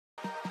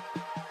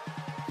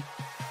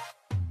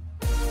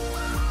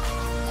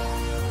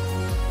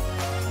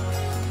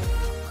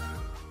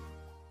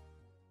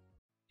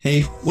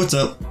Hey, what's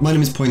up? My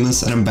name is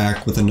Pointless and I'm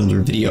back with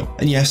another video.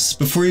 And yes,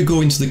 before you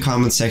go into the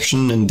comment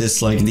section and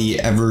dislike the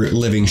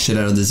ever-living shit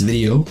out of this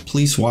video,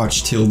 please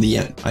watch till the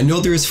end. I know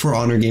there is For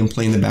Honor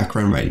gameplay in the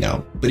background right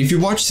now, but if you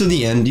watch till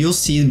the end, you'll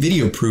see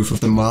video proof of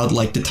the mod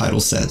like the title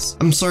says.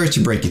 I'm sorry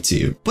to break it to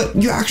you, but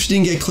you actually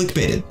didn't get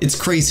clickbaited. It's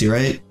crazy,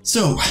 right?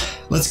 So,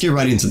 let's get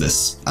right into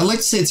this. I'd like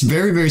to say it's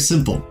very, very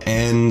simple,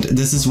 and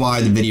this is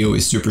why the video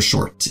is super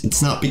short.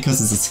 It's not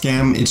because it's a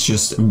scam, it's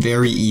just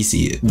very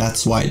easy.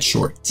 That's why it's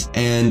short.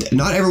 And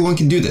not everyone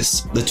can do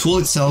this. The tool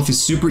itself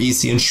is super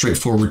easy and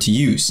straightforward to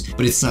use,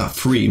 but it's not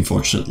free,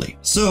 unfortunately.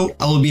 So,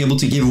 I will be able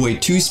to give away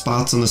 2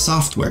 spots on the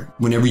software.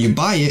 Whenever you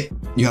buy it,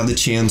 you have the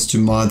chance to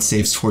mod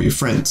saves for your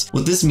friends.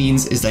 What this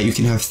means is that you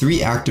can have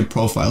 3 active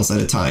profiles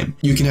at a time.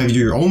 You can have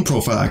your own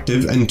profile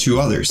active and 2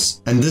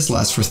 others, and this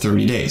lasts for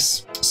 30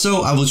 days.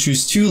 So I will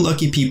choose 2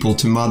 lucky people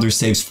to mod their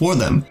saves for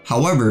them.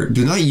 However,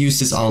 do not use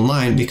this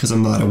online because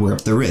I'm not aware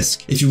of the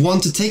risk. If you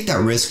want to take that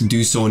risk,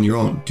 do so on your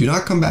own. Do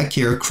not come back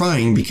here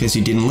crying because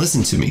you didn't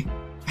listen to me.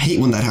 I hate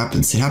when that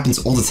happens. It happens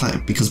all the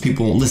time because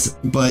people won't listen.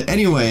 But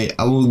anyway,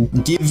 I will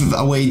give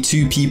away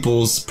 2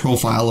 people's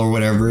profile or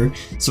whatever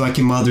so I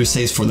can mod their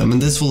saves for them,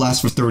 and this will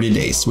last for 30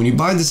 days. When you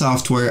buy the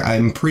software,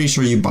 I'm pretty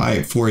sure you buy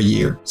it for a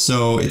year.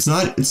 So it's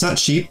not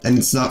cheap and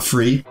it's not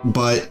free,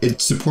 but it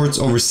supports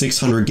over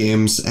 600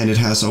 games and it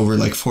has over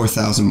like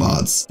 4,000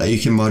 mods that you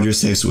can mod your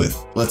saves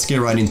with. Let's get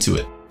right into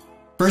it.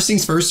 First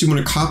things first, you want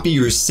to copy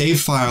your save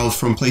file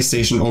from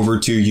PlayStation over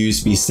to your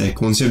USB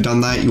stick. Once you've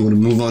done that, you want to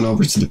move on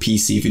over to the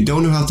PC. If you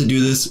don't know how to do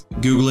this,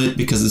 Google it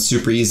because it's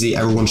super easy.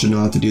 Everyone should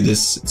know how to do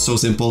this. It's so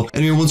simple.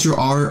 Anyway, once you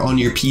are on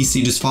your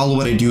PC, just follow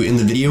what I do in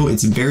the video.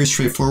 It's very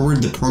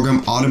straightforward. The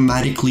program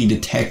automatically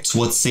detects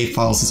what save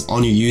files is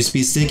on your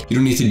USB stick. You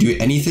don't need to do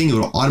anything. It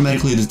will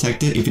automatically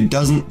detect it. If it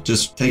doesn't,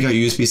 just take out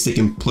your USB stick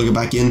and plug it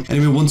back in.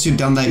 Anyway, once you've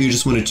done that, you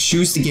just want to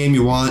choose the game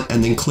you want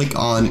and then click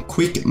on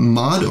quick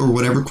mod or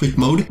whatever quick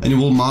mode, and it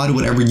will mod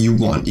whatever you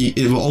want.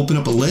 It will open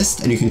up a list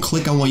and you can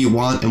click on what you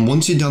want, and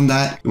once you've done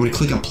that, you want to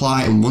click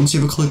apply, and once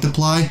you have clicked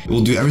apply, it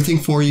will do everything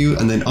for you,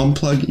 and then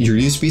unplug your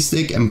USB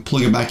stick and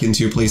plug it back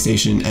into your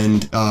PlayStation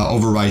and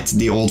overwrite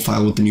the old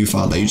file with the new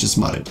file that you just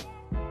modded.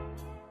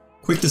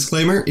 Quick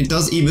disclaimer, it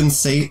does even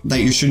say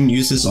that you shouldn't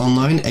use this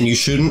online, and you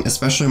shouldn't,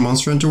 especially in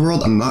Monster Hunter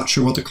World. I'm not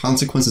sure what the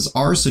consequences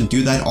are, so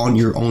do that on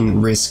your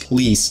own risk,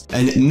 please.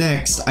 And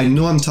next, I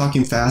know I'm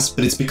talking fast,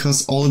 but it's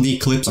because all of the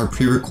clips are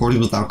pre-recorded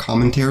without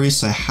commentary,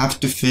 so I have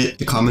to fit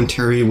the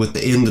commentary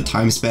within the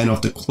time span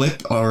of the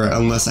clip, or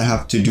unless I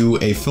have to do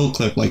a full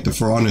clip like the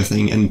For Honor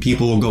thing, and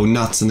people will go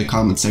nuts in the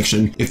comment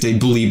section if they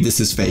believe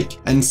this is fake.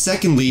 And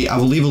secondly, I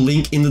will leave a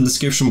link in the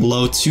description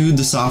below to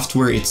the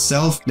software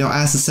itself. Now,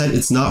 as I said,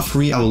 it's not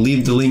free. I will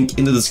leave the link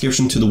in the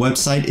description to the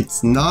website.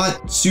 It's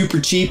not super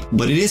cheap,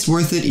 but it is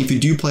worth it if you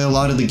do play a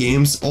lot of the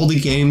games. All the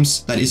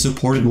games that is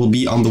supported will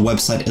be on the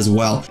website as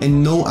well.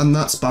 And no, I'm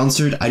not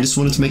sponsored. I just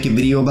wanted to make a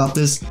video about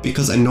this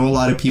because I know a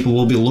lot of people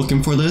will be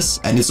looking for this,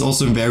 and it's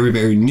also very,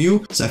 very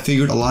new. So I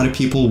figured a lot of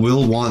people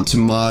will want to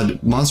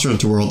mod Monster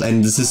Hunter World,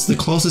 and this is the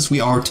closest we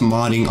are to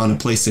modding on a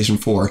PlayStation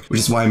 4, which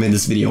is why I made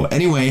this video.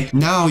 Anyway,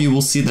 now you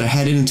will see that I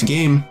headed into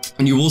game,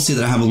 and you will see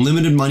that I have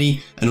unlimited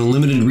money and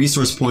unlimited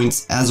resource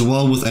points, as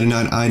well with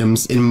 99 items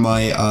in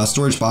my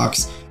storage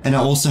box, and I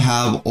also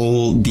have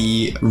all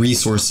the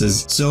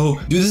resources. So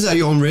do this at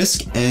your own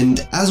risk,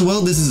 and as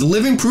well, this is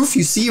living proof.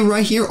 You see it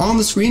right here on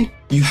the screen.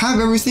 You have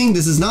everything.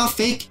 This is not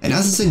fake, and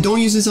as I said,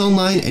 don't use this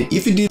online. And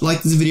if you did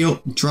like this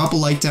video, drop a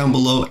like down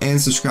below and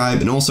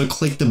subscribe, and also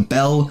click the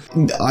bell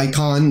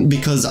icon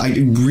because I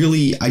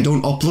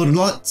don't upload a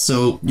lot,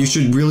 so you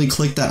should really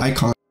click that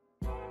icon.